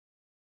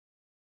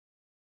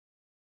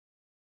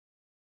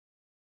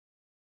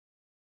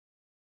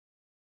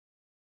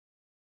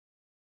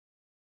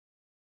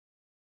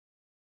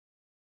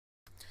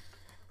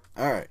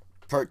Alright,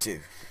 part two.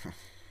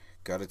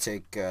 Gotta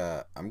take,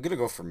 I'm gonna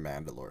go for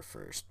Mandalore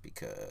first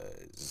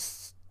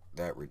because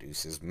that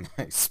reduces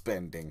my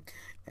spending,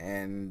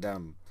 and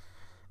I'm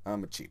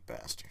a cheap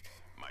bastard.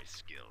 My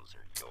skills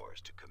are yours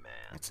to command.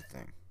 That's the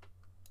thing.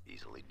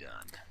 Easily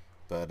done.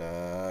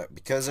 But,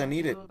 because I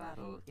need it.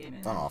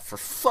 Oh, for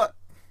fuck!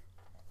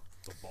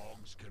 The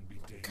bogs can be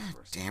dangerous. God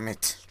damn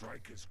it.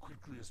 Strike as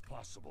quickly as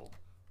possible.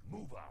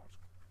 Move out.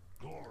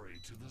 Glory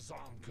to the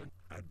Zonkan.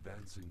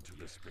 Advancing to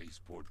the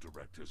spaceport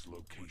director's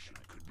location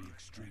could be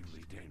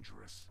extremely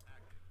dangerous.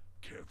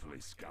 Carefully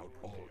scout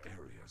all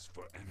areas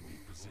for enemy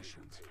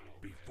positions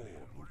before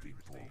moving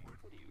forward.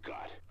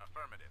 Got.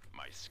 Affirmative.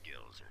 My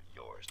skills are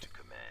yours to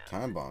command.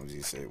 Time bombs,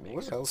 you say.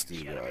 What else do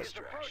you got?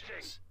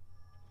 Distractions.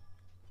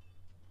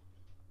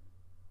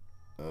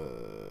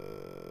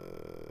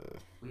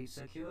 We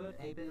secured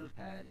a build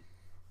pad.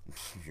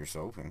 Here's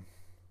hoping.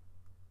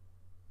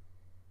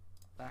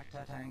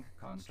 Bacta tank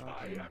I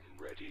constructed. am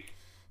ready.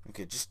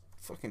 Okay, just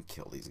fucking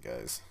kill these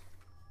guys.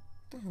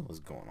 What the hell is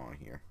going on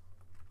here?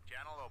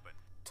 Channel open.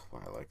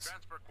 Twi'leks.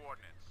 Transfer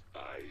coordinates.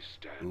 I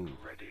stand Ooh.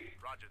 ready.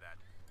 Roger that.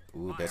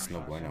 Ooh, that's no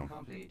Construction bueno.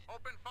 complete.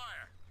 Open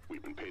fire.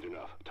 We've been paid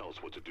enough. Tell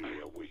us what to do.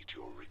 I await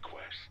your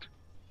request.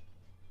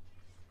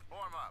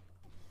 Form up.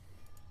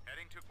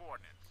 Heading to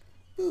coordinates.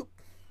 Boop.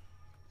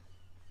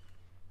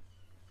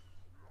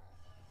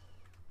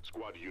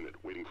 Squad unit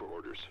waiting for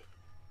orders.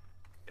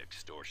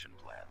 Extortion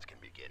plans can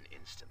begin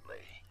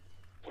instantly.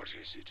 What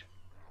is it?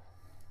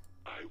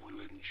 I will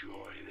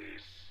enjoy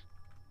this.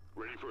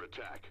 Ready for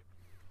attack.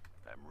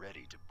 I'm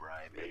ready to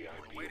bribe May I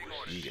anyone be you Waiting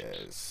wish. You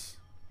guys.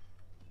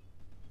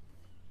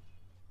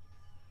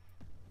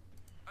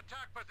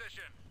 Attack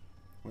position.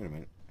 Wait a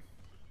minute.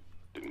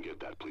 Didn't get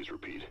that. Please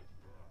repeat.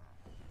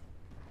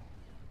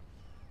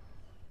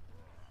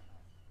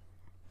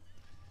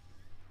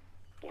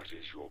 What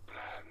is your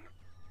plan?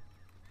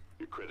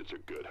 Your credits are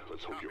good.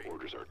 Let's hope your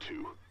orders are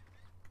too.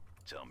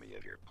 Tell me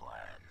of your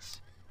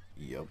plans.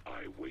 Yep.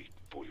 I wait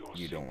for your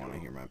You don't want to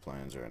signal. hear my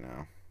plans right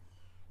now.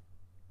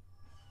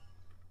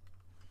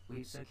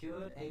 We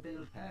secured a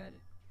build pad.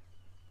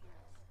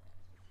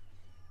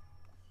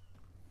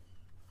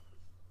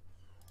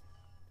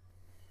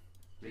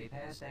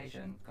 Repair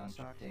station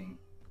constructing.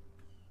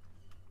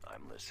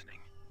 I'm listening.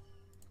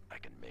 I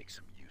can make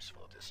some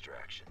useful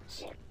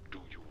distractions. What do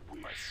you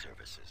wish? My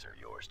services are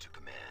yours to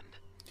command.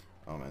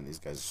 Oh man, these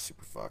guys are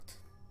super fucked.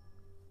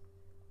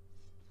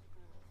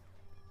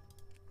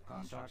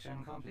 Construction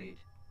complete.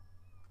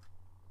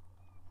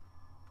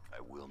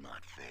 I will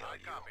not fail I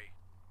you. copy.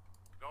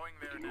 Going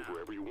You there can move now.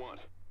 wherever you want.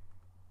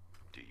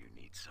 Do you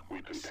need someone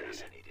We've been paid.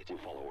 assassinated? We'll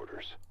follow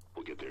orders.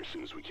 We'll get there as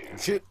soon as we can.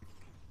 Shit.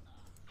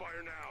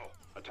 Fire now!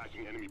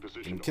 Attacking enemy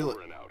position. Can kill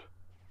over it. and out.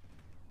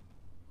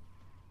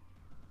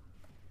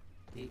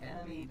 The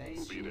enemy base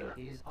We'll be shield there.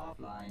 is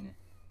offline.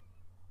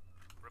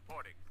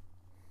 Reporting.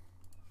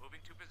 Moving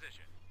to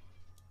position.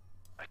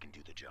 I can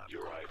do the job.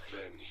 Your quickly.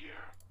 Fen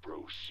here.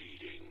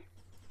 Proceeding.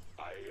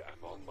 I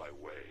am on my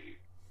way.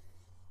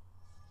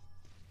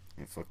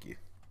 Yeah, fuck you.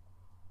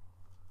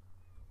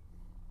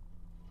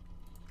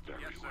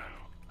 Very Yes, sir.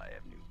 well. I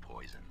have new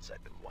poisons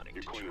I've been wanting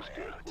Your to coin is try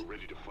good. out. We're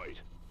ready to fight.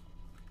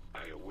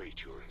 I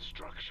await your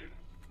instruction.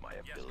 My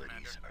Yes,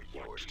 abilities Commander.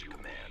 are yours to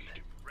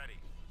command. Ready.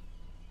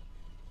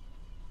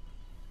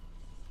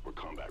 We're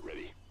combat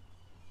ready.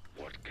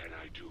 What can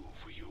I do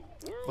for you?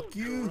 Fuck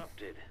you.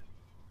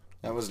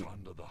 That wasn't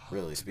Under the HUD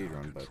really in speed our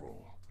run, but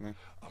control. eh.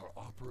 Our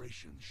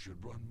operations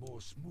should run more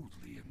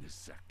smoothly in this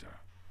sector.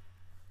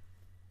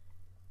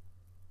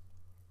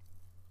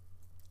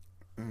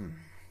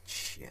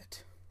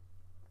 Shit.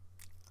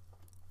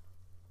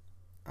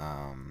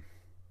 Alright,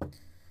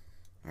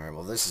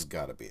 well this has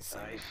gotta be a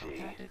thing.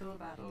 Tactical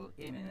battle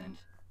imminent.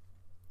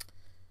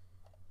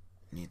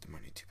 Need the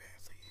money too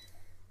badly.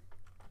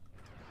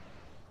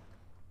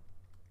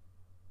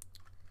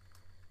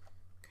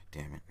 God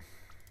damn it.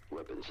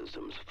 Weapon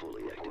systems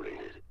fully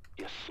activated.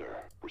 Yes, sir.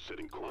 We're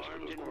setting course for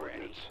those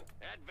coordinates.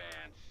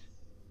 Advance.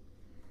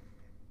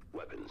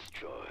 Weapons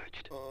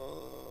charged.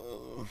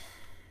 Oh.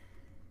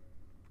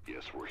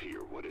 Yes, we're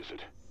here. What is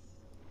it?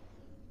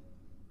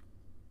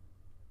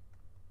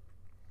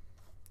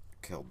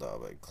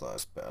 Keldaba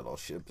class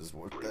battleship is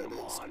what Bring that them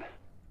is. on.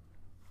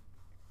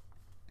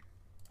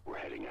 We're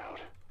heading out.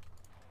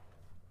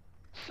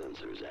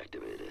 Sensors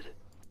activated.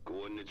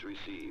 Coordinates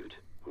received.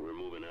 We're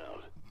moving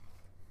out.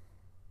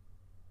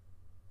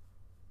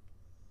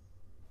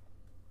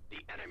 The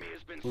enemy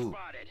has been Ooh.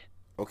 spotted.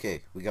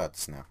 Okay, we got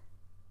this now.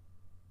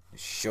 They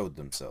showed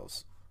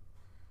themselves.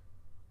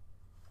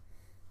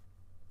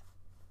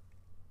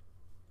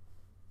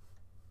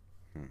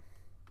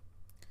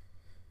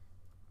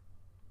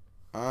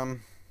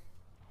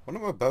 What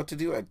I'm about to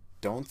do, I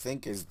don't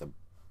think is the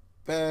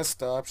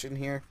best option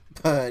here,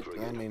 but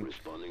I mean,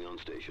 Responding on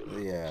station.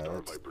 yeah, Star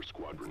that's Viper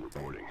Squadron the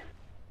thing. reporting.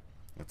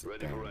 that's a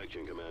Ready for thing.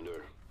 action,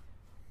 Commander.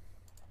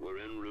 We're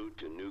en route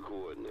to new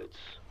coordinates.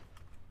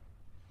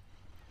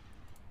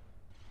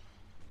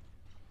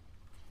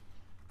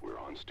 We're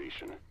on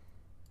station.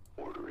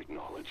 Order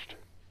acknowledged.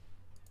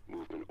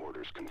 Movement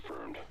orders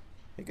confirmed.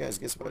 Hey guys,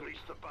 guess what? Release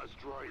the buzz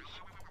droids.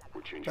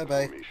 We're changing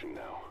Bye-bye. formation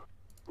now.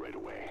 Right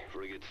away.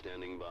 Frigate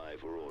standing by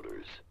for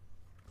orders.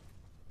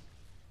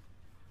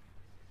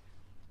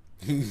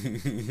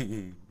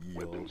 Yo,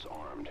 Weapons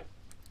armed.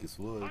 guess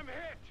what? I'm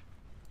hit!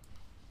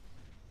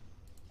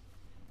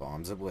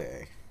 Bombs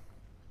away.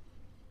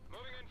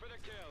 Moving in for the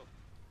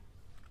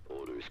kill.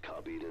 Orders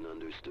copied and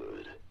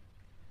understood.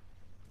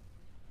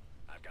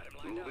 I've got him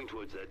lined Moving up.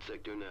 towards that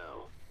sector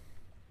now.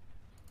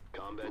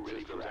 Combat We're ready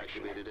systems for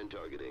action. activated and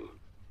targeting.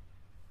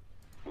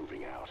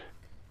 Moving out.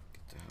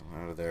 Get the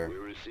hell out of there.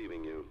 We're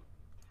receiving you.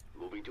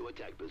 Moving to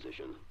attack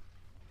position.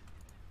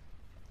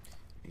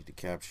 Need to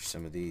capture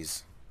some of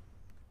these.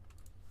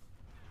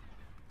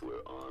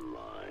 We're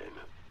online.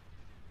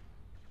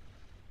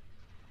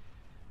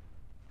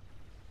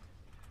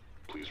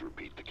 Please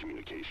repeat the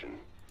communication.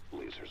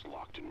 Lasers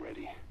locked and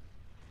ready.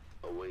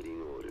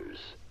 Awaiting orders.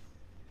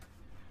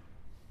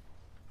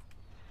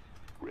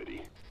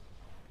 Ready.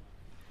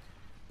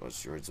 Buzz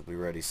droids will be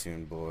ready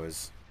soon,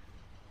 boys.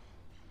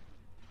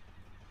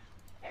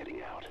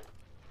 Heading out.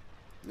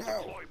 No!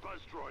 Deploy buzz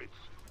droids.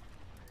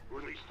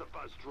 Release the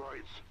buzz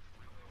droids.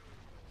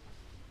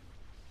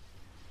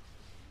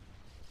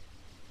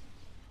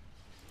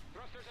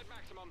 Thrusters at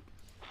maximum.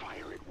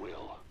 Fire at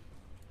will.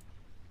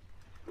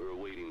 We're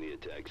awaiting the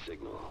attack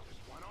signal.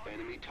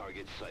 Enemy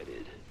target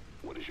sighted.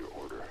 What is your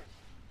order?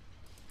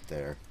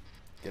 There.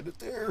 Get it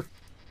there!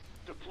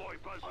 Deploy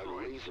buzz Our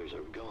droids. lasers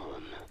are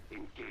gone.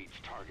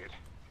 Engage target.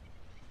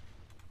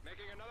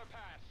 Making another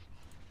pass.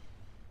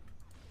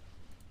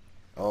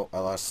 Oh, I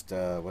lost,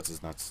 what's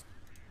his nuts?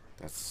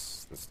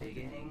 That's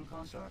Beginning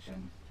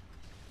construction.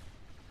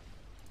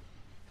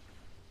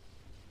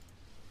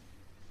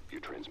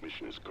 Your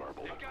transmission is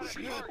garbled. They got a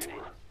Repeat target.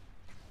 over.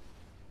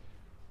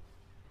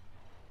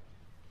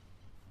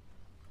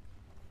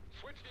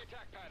 Switch the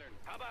attack pattern.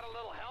 How about a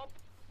little help?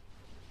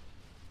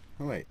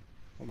 Oh, wait.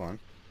 Hold on.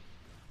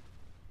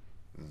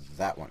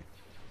 That one.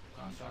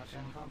 Construction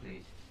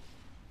complete.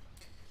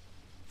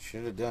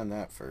 Should have done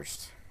that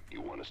first.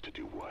 You want us to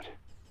do what?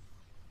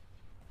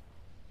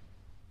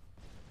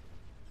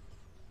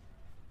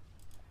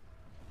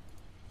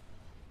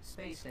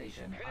 Space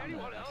station Can under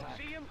anyone else attack.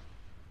 see him?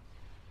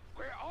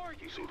 Where are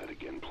you? Say that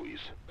again, please.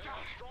 There's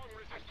a strong I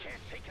resistance.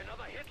 can't take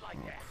another hit like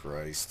Oh, that.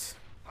 Christ.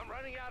 I'm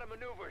running out of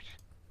maneuvers.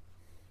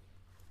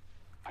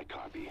 I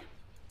copy.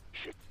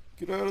 Shit.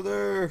 Get out of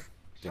there!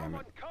 Damn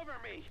Someone it. cover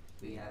me.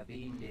 We have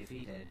been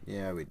defeated.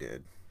 Yeah, we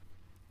did.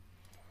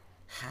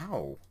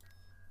 How?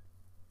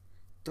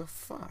 The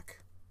fuck?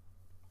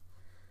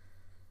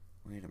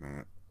 Wait a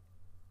minute.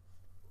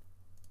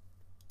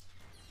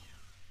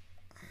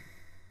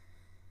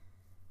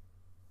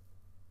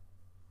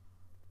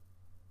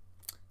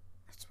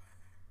 That's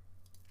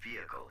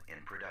Vehicle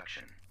in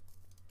production.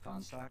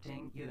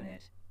 Constructing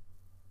unit.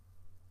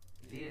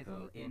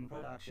 Vehicle in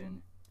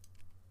production.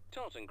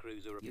 Tartan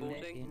cruiser Unit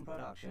reporting. in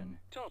production.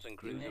 Tartan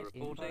cruiser Unit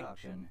in reporting.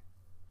 production.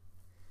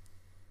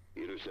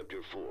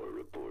 Interceptor 4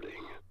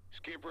 reporting.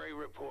 Skip Ray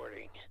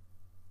reporting.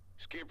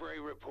 Skip Ray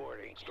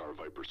reporting. Star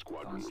Viper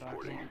Squadron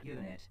Constructing reporting.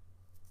 unit.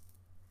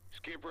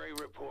 Skip Ray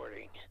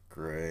reporting.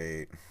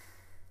 great.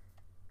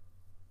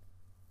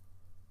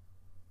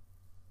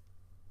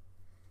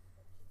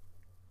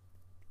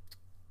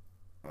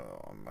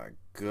 Oh my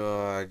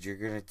god, you're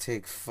gonna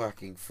take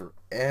fucking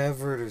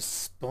forever to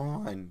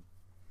spawn.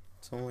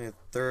 It's only a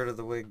third of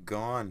the way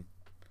gone.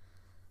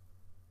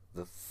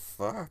 The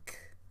fuck?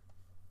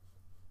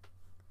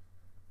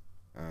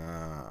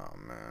 Oh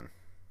man.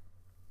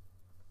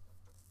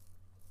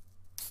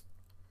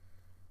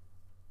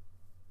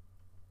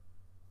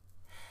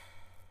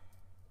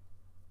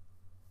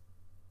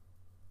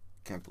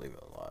 Can't believe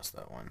I lost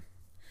that one.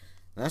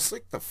 That's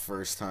like the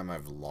first time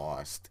I've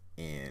lost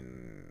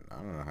in I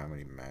don't know how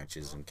many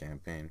matches in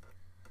campaign.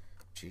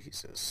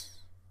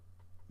 Jesus.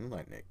 I'm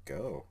letting it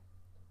go.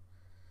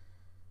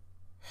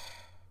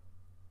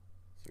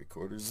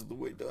 3/4 of the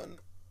way done.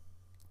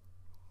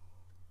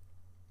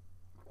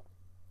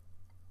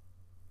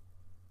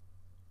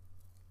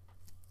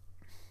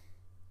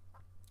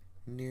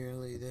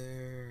 Nearly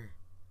there.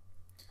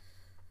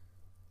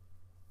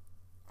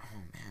 Oh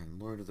man,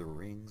 Lord of the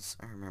Rings.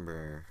 I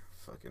remember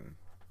fucking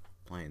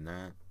playing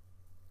that.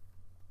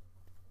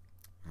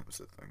 That was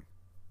the thing.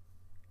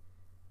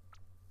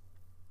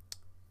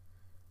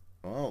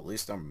 Well, at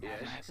least I'm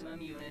At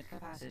maximum unit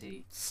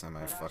capacity.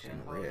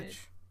 semi-fucking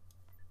rich.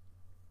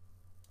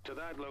 To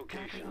that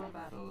location. Tactical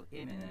battle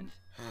imminent.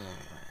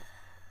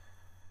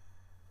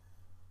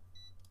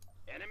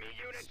 Enemy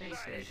unit Space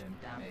sighted. station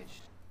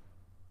damaged.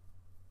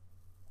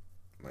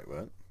 Wait,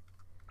 what?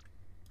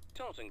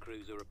 Tartan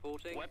cruiser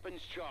reporting.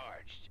 Weapons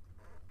charged.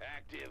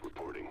 Active.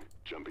 Reporting.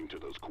 Jumping to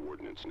those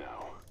coordinates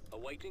now.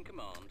 Awaiting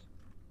command.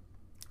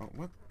 Oh,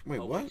 what? Wait,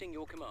 what? Awaiting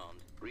your command.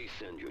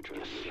 Resend your Yes,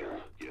 transmission.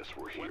 sir. Yes,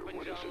 we're here. Weapons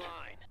What is it?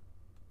 online.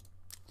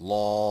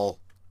 LOL.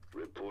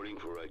 Reporting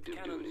for active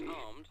Cannons duty.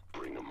 armed.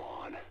 Bring them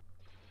on.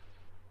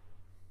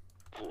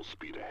 Full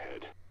speed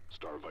ahead.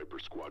 Star Viper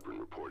Squadron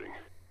reporting.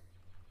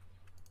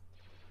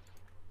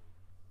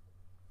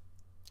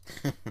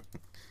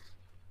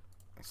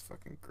 That's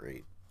fucking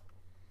great.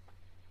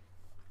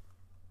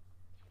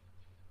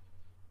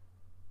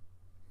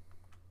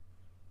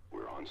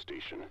 We're on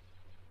station.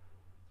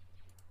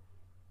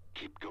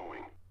 Keep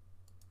going.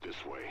 This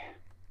way.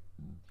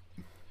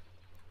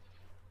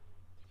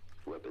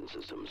 Weapon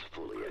systems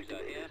fully Cruiser here.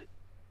 activated.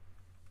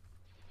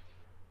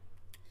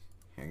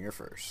 Hangar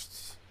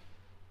first.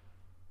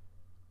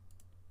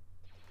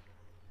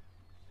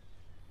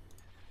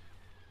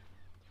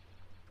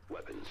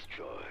 Weapons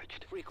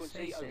charged.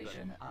 Frequency Space open.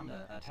 station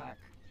under attack.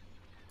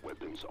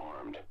 Weapons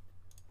armed.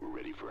 We're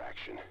ready for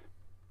action.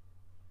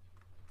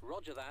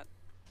 Roger that.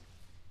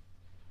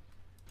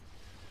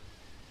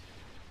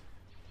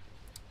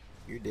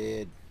 You're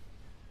dead.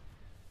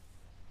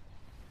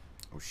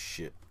 Oh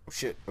shit. Oh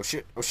shit. Oh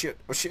shit. Oh shit.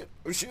 Oh shit.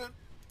 Oh shit.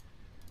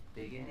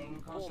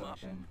 Beginning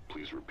construction.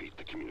 Please repeat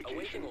the communication.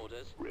 Awaiting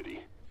orders. Ready.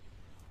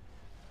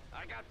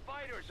 I got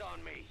fighters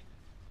on me.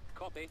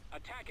 Copy.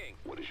 Attacking.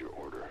 What is your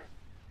order?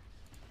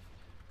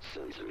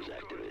 Sensors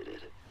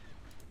activated.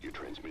 Your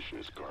transmission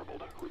is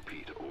garbled.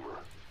 Repeat, over.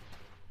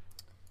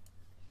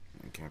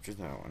 And capture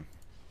that one.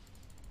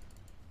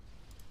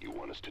 You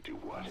want us to do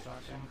what?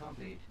 Construction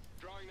complete.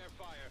 Drawing their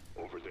fire.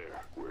 Over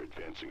there. We're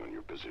advancing on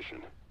your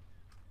position.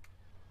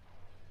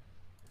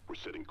 We're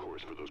setting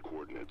course for those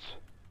coordinates.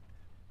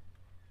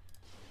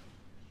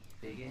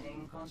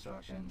 Beginning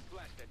construction.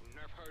 Blasted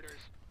nerf herders.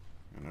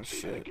 No Say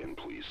that shit. again,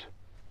 please.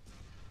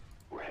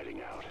 We're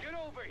heading out. Get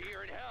over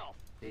here and help.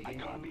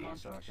 copy. Beginning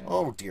construction.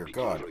 Oh dear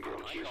God.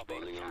 Targets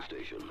responding on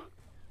station.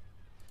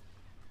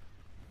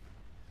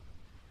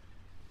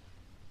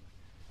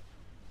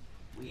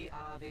 We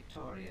are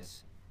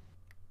victorious.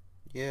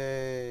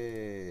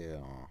 Yeah.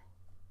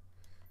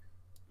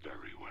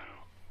 Very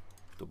well.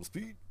 Double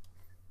speed.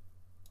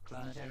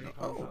 Planetary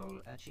Oh.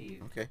 control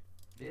achieved. Okay.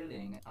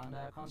 Building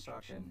under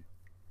construction.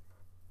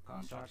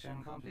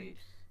 Construction complete.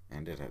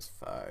 And it has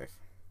 5.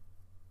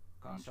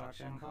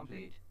 Construction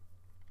complete.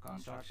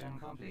 Construction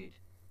complete.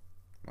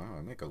 Wow,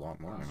 I make a lot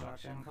more now.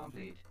 Construction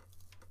complete.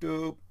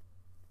 Dope.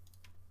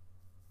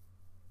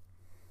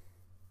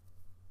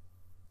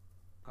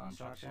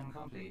 Construction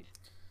complete.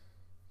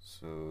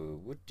 So,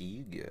 what do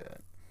you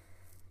get?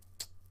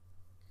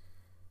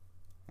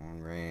 Long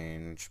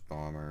range,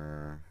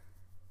 bomber,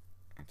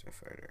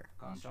 anti-fighter.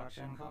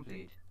 Construction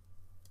complete.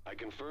 I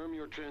confirm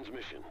your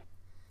transmission.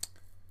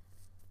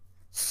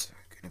 It's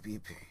gonna be a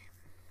pain.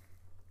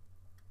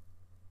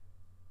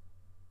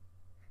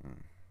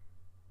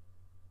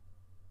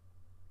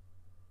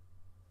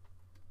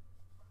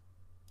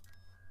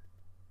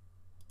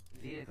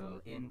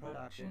 Vehicle in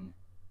production.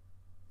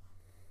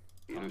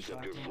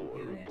 Interceptor Constructing 4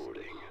 unit.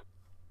 reporting.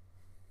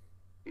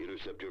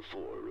 Interceptor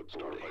 4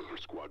 Star reporting. Viper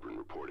Squadron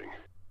reporting.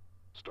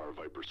 Star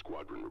Viper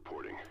Squadron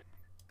reporting.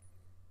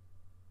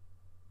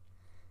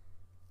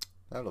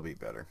 That'll be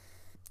better.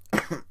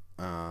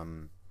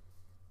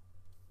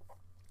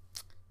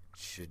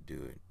 Should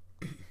do it.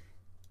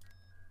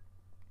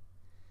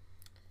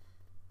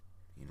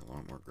 Need a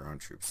lot more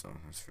ground troops though,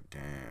 that's for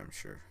damn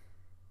sure.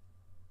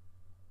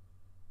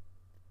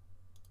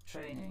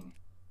 Training.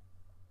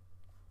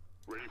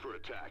 Ready for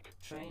attack.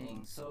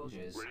 Training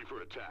soldiers. Ready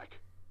for attack.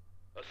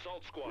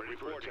 Assault squad Ready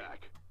for reporting.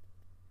 attack.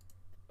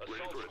 Assault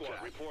Ready for squad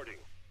attack. reporting.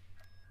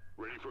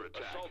 Ready for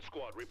attack. Assault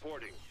squad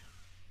reporting.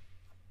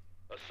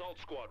 Assault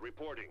squad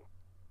reporting.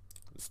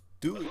 Let's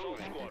do it. Assault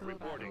squad Tactical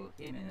reporting.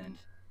 battle imminent.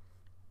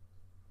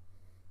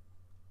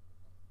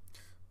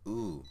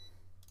 Ooh.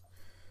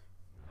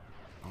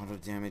 Auto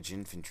damage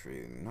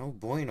infantry. No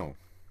bueno.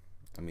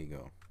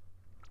 Amigo.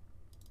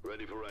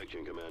 Ready for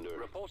action, Commander.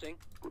 Reporting.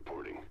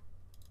 Reporting.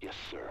 Yes,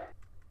 sir.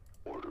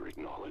 Order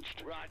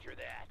acknowledged. Roger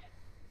that.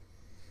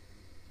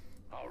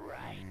 All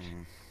right.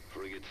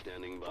 Frigate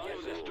standing by. Follow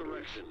for this orders.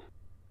 direction.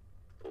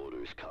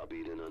 Orders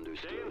copied and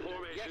understood. Stay in Yes,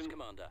 formation.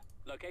 Commander.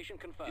 Location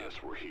confirmed.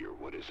 Yes, we're here.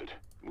 What is it?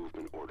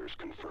 Movement orders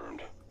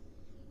confirmed.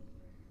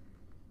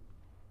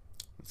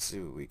 Let's see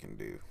what we can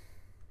do.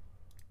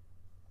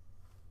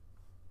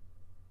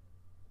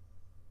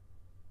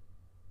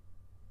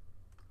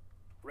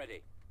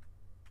 Ready.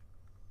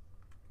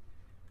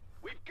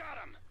 We've got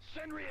them.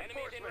 Send Enemies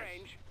reinforcements. in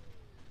range.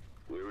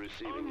 We're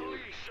receiving you.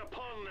 Unleash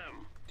upon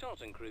them.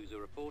 Tartan cruiser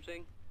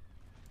reporting.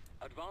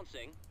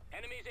 Advancing.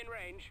 Enemies in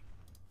range.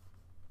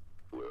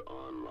 We're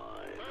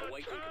online.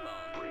 Awaiting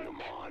command. Bring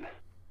them on.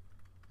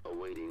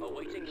 Awaiting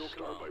Awaiting orders. your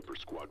Star command. Viper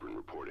Squadron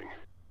reporting.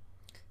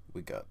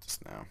 We got this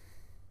now.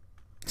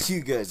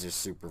 You guys are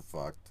super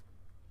fucked.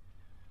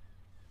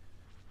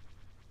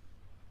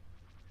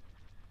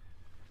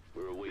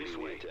 We're awaiting This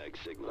the way. attack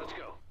signal. Let's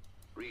go.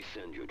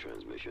 Resend your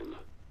transmission.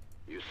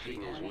 Your The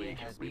signal's enemy weak.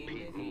 has been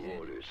Repeat move defeated.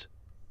 orders.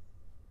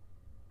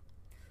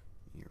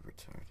 You're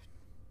retarded.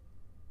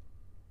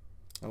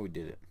 Oh, we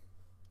did it.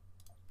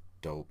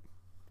 Dope.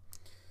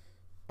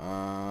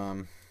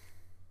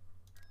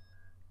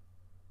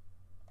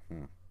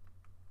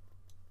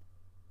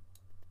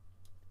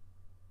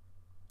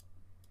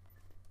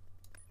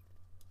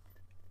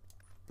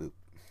 Boop.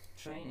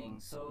 Training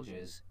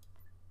soldiers.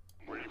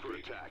 Ready for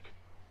attack.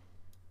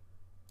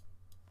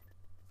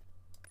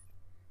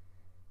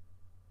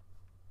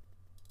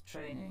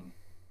 Training.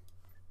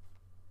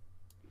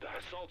 The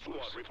assault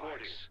squad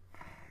reporting.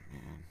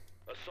 Man.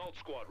 Assault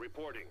squad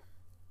reporting.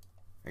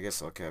 I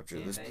guess I'll capture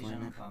this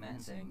Invasion planet.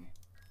 commencing.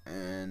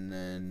 And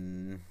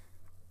then...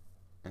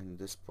 end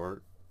this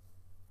part.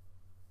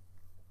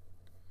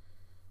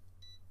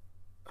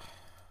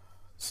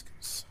 This is gonna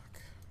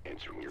suck.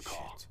 Answering your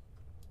call. Shit.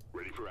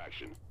 Ready for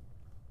action.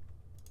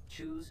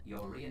 Choose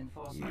your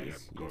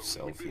reinforcements. You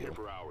self We've been here heal.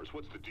 for hours.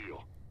 What's the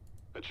deal?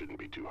 That shouldn't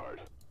be too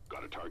hard.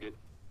 Got a target?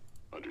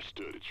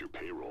 Understood. It's your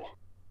payroll.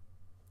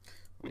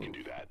 We can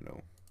do that. No.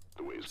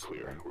 The way is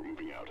clear. We're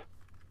moving out.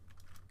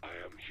 I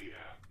am here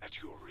at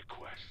your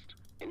request.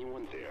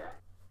 Anyone there?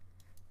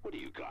 What do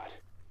you got?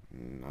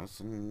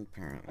 Nothing,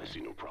 apparently. I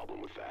see no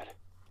problem with that.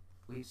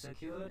 We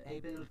secured a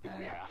build If we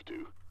pad. have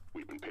to,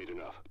 we've been paid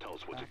enough. Tell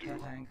us what to Bacta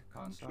do. tank We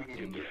can constructing.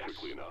 get there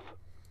quickly enough.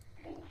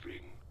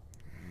 Moving.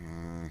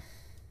 Uh,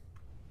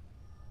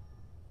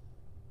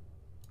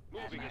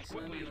 At Moving as maximum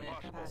quickly as unit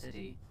possible.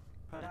 capacity.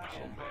 How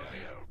Production may I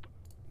halted. help?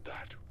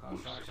 That will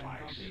Construction suffice.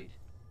 complete.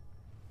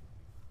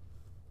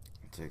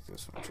 I'll take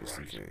this one just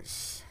in Alright.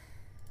 case.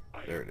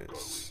 I There am it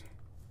is. going.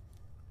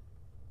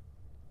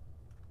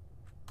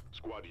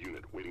 Squad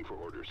unit waiting for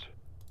orders.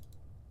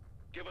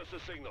 Give us a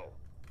signal.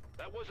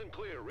 That wasn't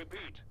clear.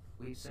 Repeat.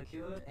 We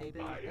secured a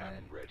build I pad.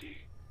 am ready.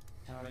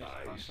 Turret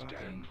I constructing.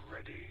 stand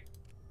ready.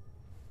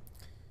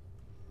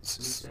 This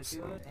We is so slow.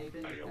 secured a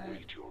build I pad.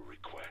 await your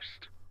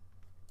request.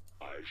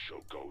 I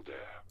shall go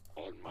there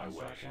on my way.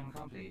 Construction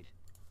complete.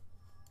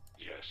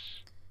 Yes.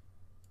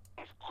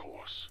 Of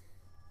course.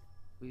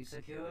 We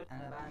secured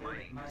an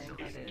abandoned mining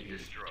facility.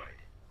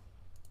 Destroyed.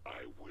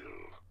 I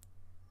will.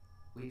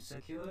 We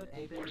secured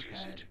a build What is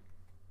pad. it?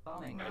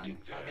 Bombing run Heading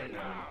there available.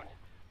 now.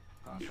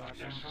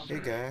 Construction If Hey,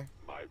 complete. guy.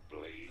 My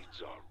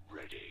blades are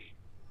ready.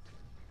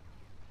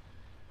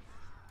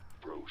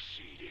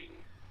 Proceeding.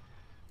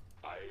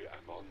 I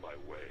am on my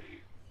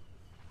way.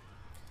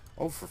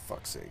 Oh, for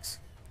fuck's sakes.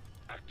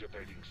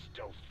 Activating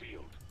stealth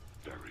field.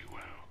 Very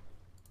well.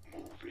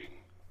 Moving.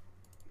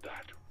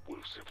 That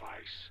will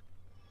suffice.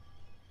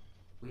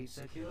 We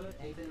secured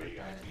a build May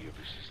I pad. be of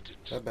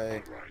assistance?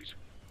 Bye-bye. All right.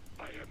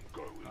 I am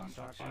going.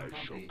 Construction I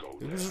shall complete. go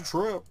It was a there.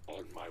 trip.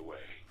 On my way.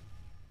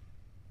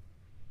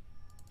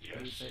 We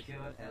Yes.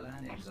 secured a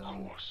landing Of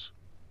zone. course.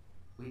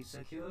 We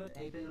secured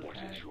a build What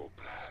pad. is your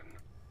plan?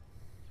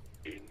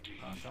 Indeed.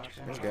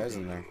 Construction There's guys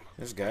in there.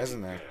 There's guys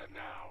in there. There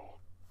now.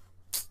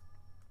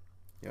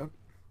 Yep.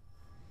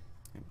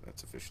 Yep,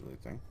 that's officially a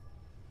thing.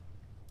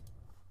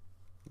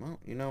 Well,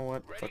 you know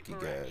what? Ready Fuck you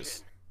for guys.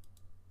 action.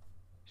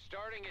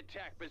 Starting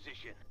attack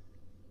position.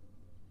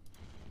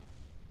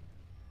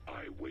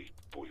 I wait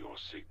for your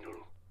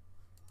signal.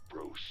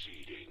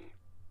 Proceeding.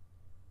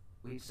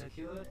 We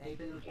secured a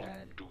build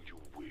pad. What do you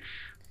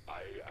wish?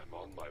 I am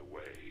on my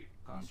way.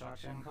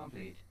 Construction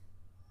complete.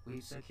 We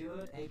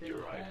secured a build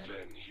Here I pad.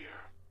 then here.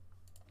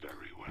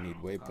 Very well. I need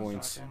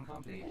waypoints. Construction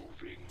complete.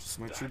 Moving.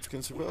 So my That troops can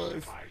will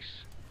survive.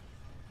 suffice.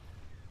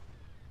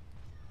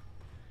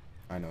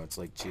 I know, it's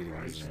like cheating,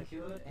 Alright. We isn't it?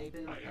 secured a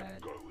build I am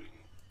pad. going.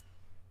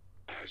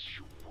 As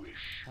you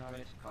wish.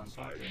 Turret I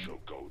constructing. shall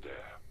go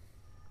there.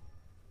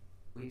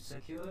 We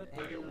secured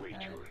a I build await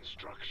pad. your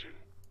instruction.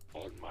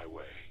 On my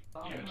way.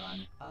 Bombing Yes.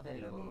 run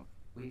available.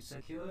 We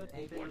secured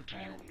a build What do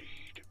you pad.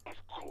 need?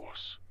 Of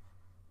course.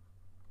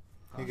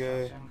 Hey, guy.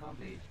 Construction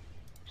complete.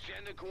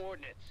 Send the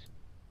coordinates.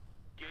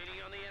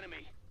 Gaining on the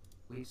enemy.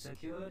 We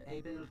secured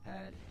a build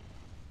pad.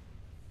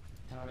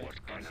 Turret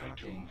What can I do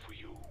constructing. for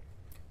you?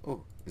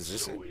 Oh, is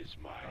this So it? is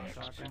my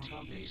Construction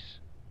complete. expertise.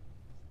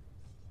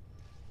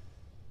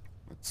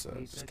 Let's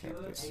We just cap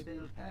secured this. a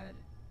build pad.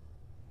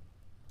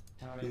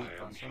 Turret I am here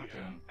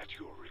constructing. at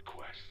your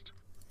request.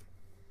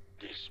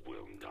 This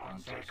will not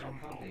take a Construction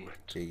complete. moment.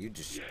 Okay, you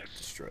just Yes.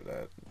 destroy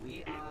that.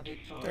 We are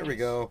victorious. There we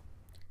go.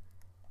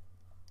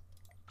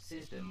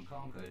 System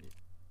conquered.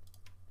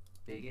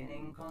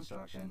 Beginning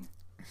construction.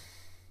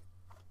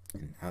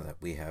 And now that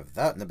we have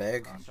that in the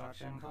bag,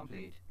 Construction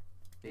complete.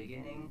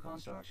 Beginning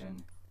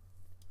construction.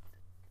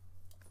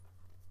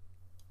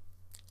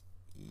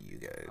 you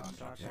guys.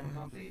 Construction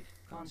complete.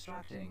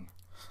 Constructing.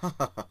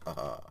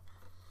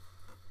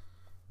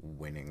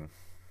 Winning.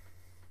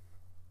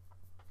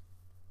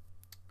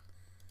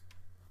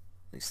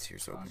 At least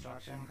here's open.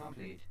 Construction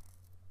complete.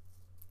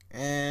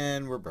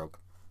 And we're broke.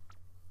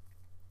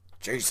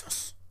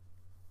 Jesus.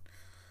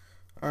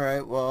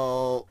 Alright,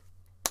 well,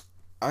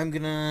 I'm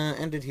gonna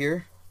end it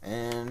here,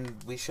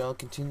 and we shall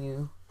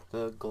continue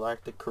the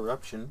galactic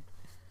corruption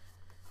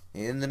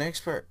in the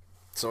next part.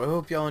 So I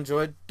hope y'all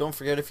enjoyed. Don't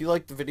forget, if you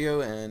liked the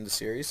video and the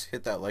series,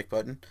 hit that like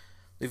button,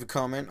 leave a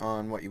comment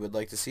on what you would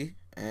like to see,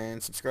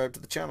 and subscribe to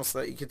the channel so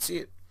that you can see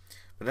it.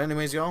 But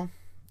anyways, y'all,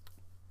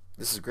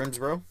 this is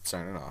Grimsbro,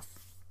 signing off.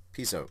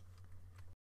 Peace out.